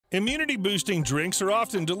Immunity-boosting drinks are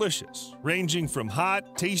often delicious. Ranging from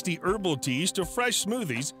hot, tasty herbal teas to fresh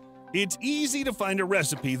smoothies, it's easy to find a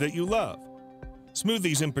recipe that you love.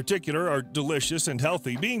 Smoothies in particular are delicious and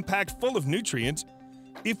healthy, being packed full of nutrients.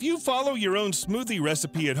 If you follow your own smoothie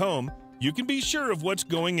recipe at home, you can be sure of what's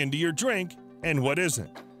going into your drink and what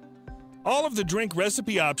isn't. All of the drink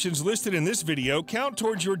recipe options listed in this video count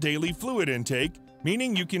towards your daily fluid intake,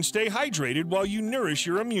 meaning you can stay hydrated while you nourish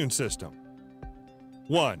your immune system.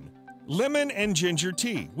 1. Lemon and ginger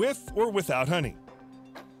tea, with or without honey.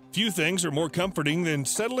 Few things are more comforting than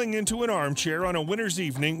settling into an armchair on a winter's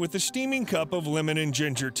evening with a steaming cup of lemon and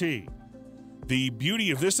ginger tea. The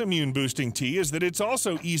beauty of this immune-boosting tea is that it's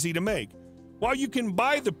also easy to make. While you can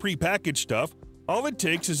buy the prepackaged stuff, all it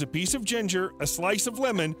takes is a piece of ginger, a slice of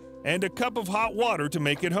lemon, and a cup of hot water to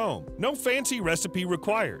make it home. No fancy recipe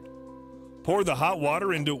required. Pour the hot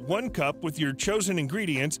water into 1 cup with your chosen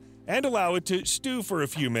ingredients and allow it to stew for a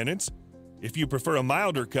few minutes. If you prefer a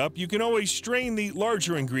milder cup, you can always strain the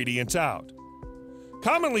larger ingredients out.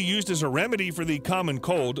 Commonly used as a remedy for the common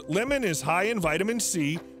cold, lemon is high in vitamin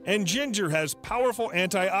C and ginger has powerful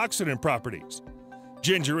antioxidant properties.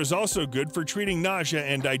 Ginger is also good for treating nausea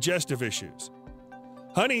and digestive issues.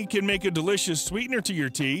 Honey can make a delicious sweetener to your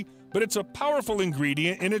tea, but it's a powerful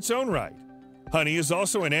ingredient in its own right. Honey is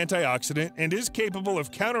also an antioxidant and is capable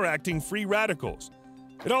of counteracting free radicals.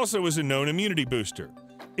 It also is a known immunity booster.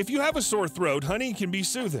 If you have a sore throat, honey can be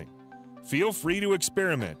soothing. Feel free to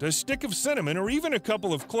experiment. A stick of cinnamon or even a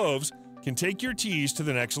couple of cloves can take your teas to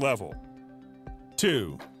the next level.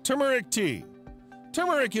 2. Turmeric tea.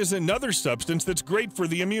 Turmeric is another substance that's great for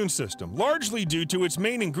the immune system, largely due to its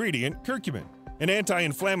main ingredient, curcumin. An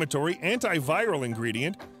anti-inflammatory, antiviral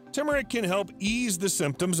ingredient, turmeric can help ease the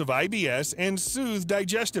symptoms of IBS and soothe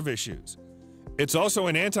digestive issues. It's also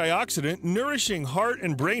an antioxidant, nourishing heart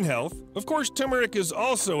and brain health. Of course, turmeric is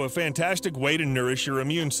also a fantastic way to nourish your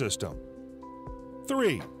immune system.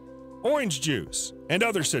 3. Orange juice and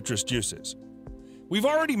other citrus juices. We've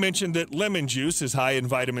already mentioned that lemon juice is high in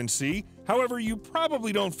vitamin C, however, you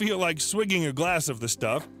probably don't feel like swigging a glass of the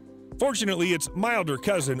stuff. Fortunately, its milder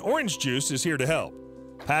cousin, orange juice, is here to help.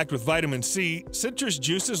 Packed with vitamin C, citrus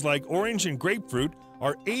juices like orange and grapefruit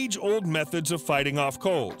are age-old methods of fighting off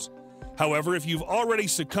colds. However, if you've already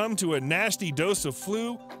succumbed to a nasty dose of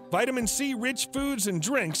flu, vitamin C-rich foods and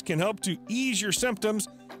drinks can help to ease your symptoms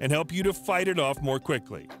and help you to fight it off more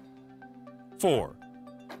quickly. 4.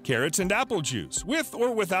 Carrots and apple juice, with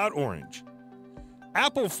or without orange.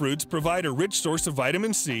 Apple fruits provide a rich source of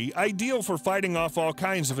vitamin C, ideal for fighting off all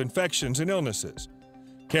kinds of infections and illnesses.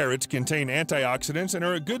 Carrots contain antioxidants and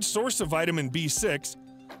are a good source of vitamin B6.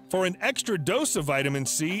 For an extra dose of vitamin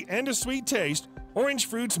C and a sweet taste, orange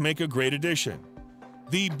fruits make a great addition.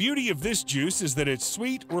 The beauty of this juice is that it's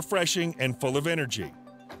sweet, refreshing, and full of energy.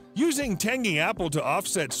 Using tangy apple to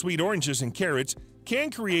offset sweet oranges and carrots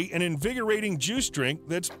can create an invigorating juice drink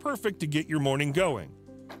that's perfect to get your morning going.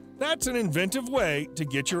 That's an inventive way to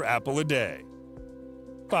get your apple a day.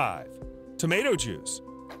 5. Tomato juice.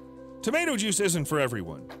 Tomato juice isn't for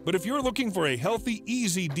everyone, but if you're looking for a healthy,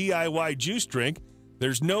 easy DIY juice drink,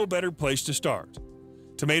 there's no better place to start.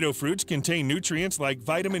 Tomato fruits contain nutrients like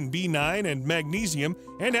vitamin B9 and magnesium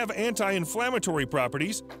and have anti-inflammatory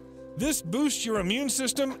properties. This boosts your immune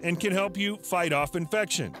system and can help you fight off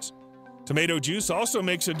infections. Tomato juice also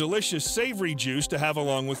makes a delicious savory juice to have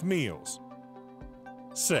along with meals.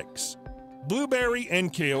 6. Blueberry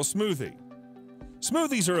and kale smoothie.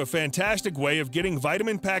 Smoothies are a fantastic way of getting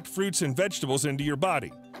vitamin-packed fruits and vegetables into your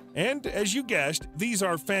body. And, as you guessed, these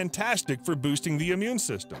are fantastic for boosting the immune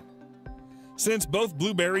system. Since both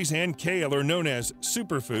blueberries and kale are known as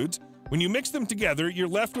superfoods, when you mix them together, you're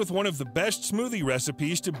left with one of the best smoothie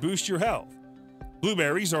recipes to boost your health.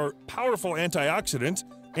 Blueberries are powerful antioxidants,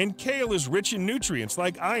 and kale is rich in nutrients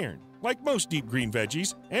like iron, like most deep green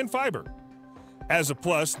veggies, and fiber. As a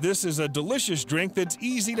plus, this is a delicious drink that's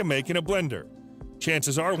easy to make in a blender.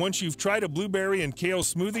 Chances are, once you've tried a blueberry and kale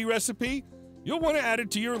smoothie recipe, you'll want to add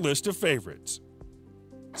it to your list of favorites.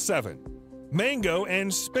 7. Mango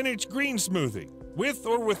and spinach green smoothie, with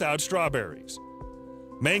or without strawberries.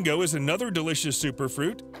 Mango is another delicious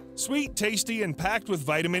superfruit, sweet, tasty, and packed with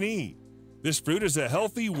vitamin E. This fruit is a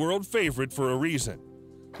healthy world favorite for a reason.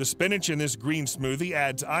 The spinach in this green smoothie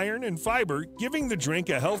adds iron and fiber, giving the drink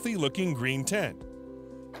a healthy-looking green tint.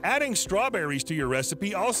 Adding strawberries to your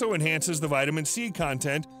recipe also enhances the vitamin C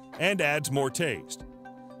content and adds more taste.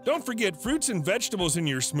 Don't forget, fruits and vegetables in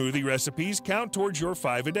your smoothie recipes count towards your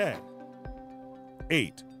 5 a day.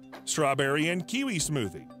 8. Strawberry and kiwi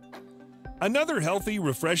smoothie. Another healthy,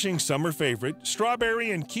 refreshing summer favorite,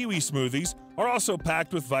 strawberry and kiwi smoothies are also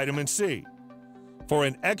packed with vitamin C. For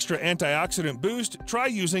an extra antioxidant boost, try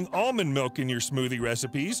using almond milk in your smoothie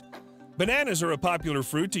recipes. Bananas are a popular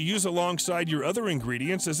fruit to use alongside your other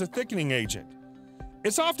ingredients as a thickening agent.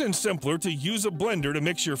 It's often simpler to use a blender to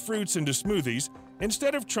mix your fruits into smoothies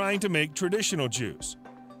instead of trying to make traditional juice.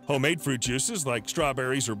 Homemade fruit juices like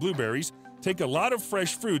strawberries or blueberries take a lot of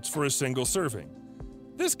fresh fruits for a single serving.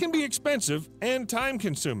 This can be expensive and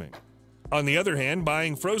time-consuming. On the other hand,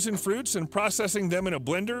 buying frozen fruits and processing them in a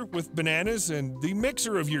blender with bananas and the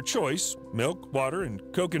mixer of your choice, milk, water, and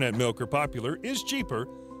coconut milk are popular, is cheaper.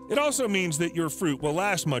 It also means that your fruit will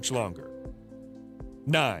last much longer.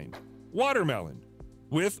 9. Watermelon,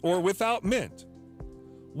 with or without mint.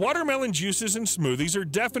 Watermelon juices and smoothies are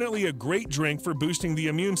definitely a great drink for boosting the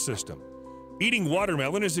immune system. Eating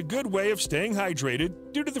watermelon is a good way of staying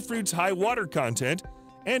hydrated due to the fruit's high water content,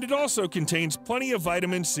 and it also contains plenty of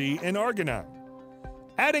vitamin C and arginine.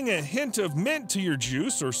 Adding a hint of mint to your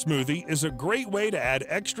juice or smoothie is a great way to add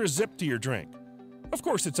extra zip to your drink. Of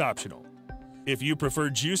course, it's optional. If you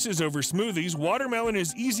prefer juices over smoothies, watermelon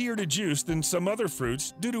is easier to juice than some other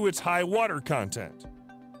fruits due to its high water content.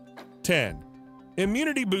 10.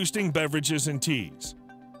 Immunity-boosting beverages and teas.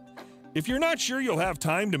 If you're not sure you'll have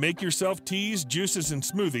time to make yourself teas, juices, and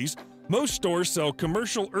smoothies, most stores sell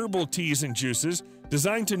commercial herbal teas and juices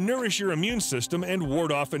designed to nourish your immune system and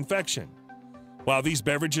ward off infection. While these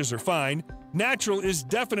beverages are fine, natural is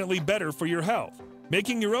definitely better for your health.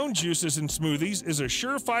 Making your own juices and smoothies is a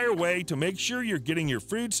surefire way to make sure you're getting your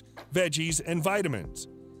fruits, veggies, and vitamins.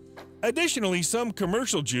 Additionally, some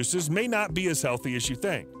commercial juices may not be as healthy as you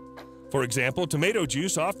think. For example, tomato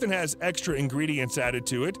juice often has extra ingredients added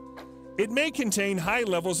to it. It may contain high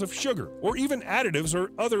levels of sugar or even additives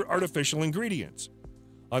or other artificial ingredients.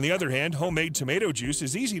 On the other hand, homemade tomato juice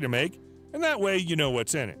is easy to make, and that way you know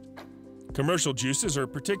what's in it. Commercial juices are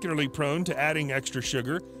particularly prone to adding extra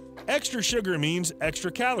sugar. Extra sugar means extra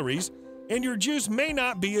calories, and your juice may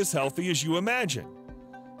not be as healthy as you imagine.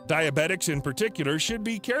 Diabetics in particular should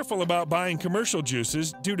be careful about buying commercial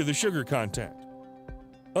juices due to the sugar content.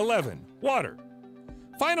 11. Water.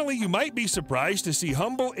 Finally, you might be surprised to see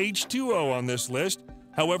humble H2O on this list.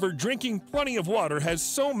 However, drinking plenty of water has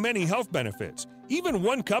so many health benefits. Even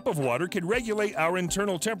 1 cup of water can regulate our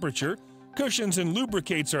internal temperature, cushions and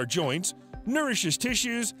lubricates our joints, nourishes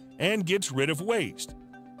tissues, and gets rid of waste.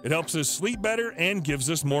 It helps us sleep better and gives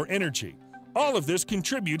us more energy. All of this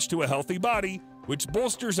contributes to a healthy body, which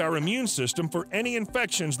bolsters our immune system for any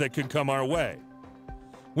infections that could come our way.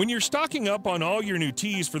 When you're stocking up on all your new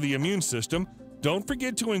teas for the immune system, don't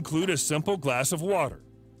forget to include a simple glass of water.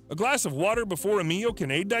 A glass of water before a meal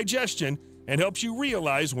can aid digestion and helps you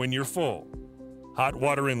realize when you're full. Hot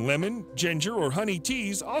water and lemon, ginger, or honey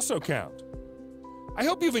teas also count. I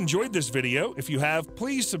hope you've enjoyed this video. If you have,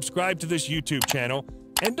 please subscribe to this YouTube channel,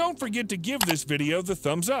 and don't forget to give this video the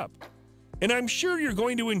thumbs up. And I'm sure you're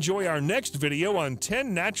going to enjoy our next video on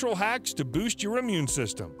 10 natural hacks to boost your immune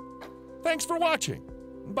system. Thanks for watching.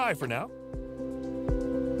 Bye for now.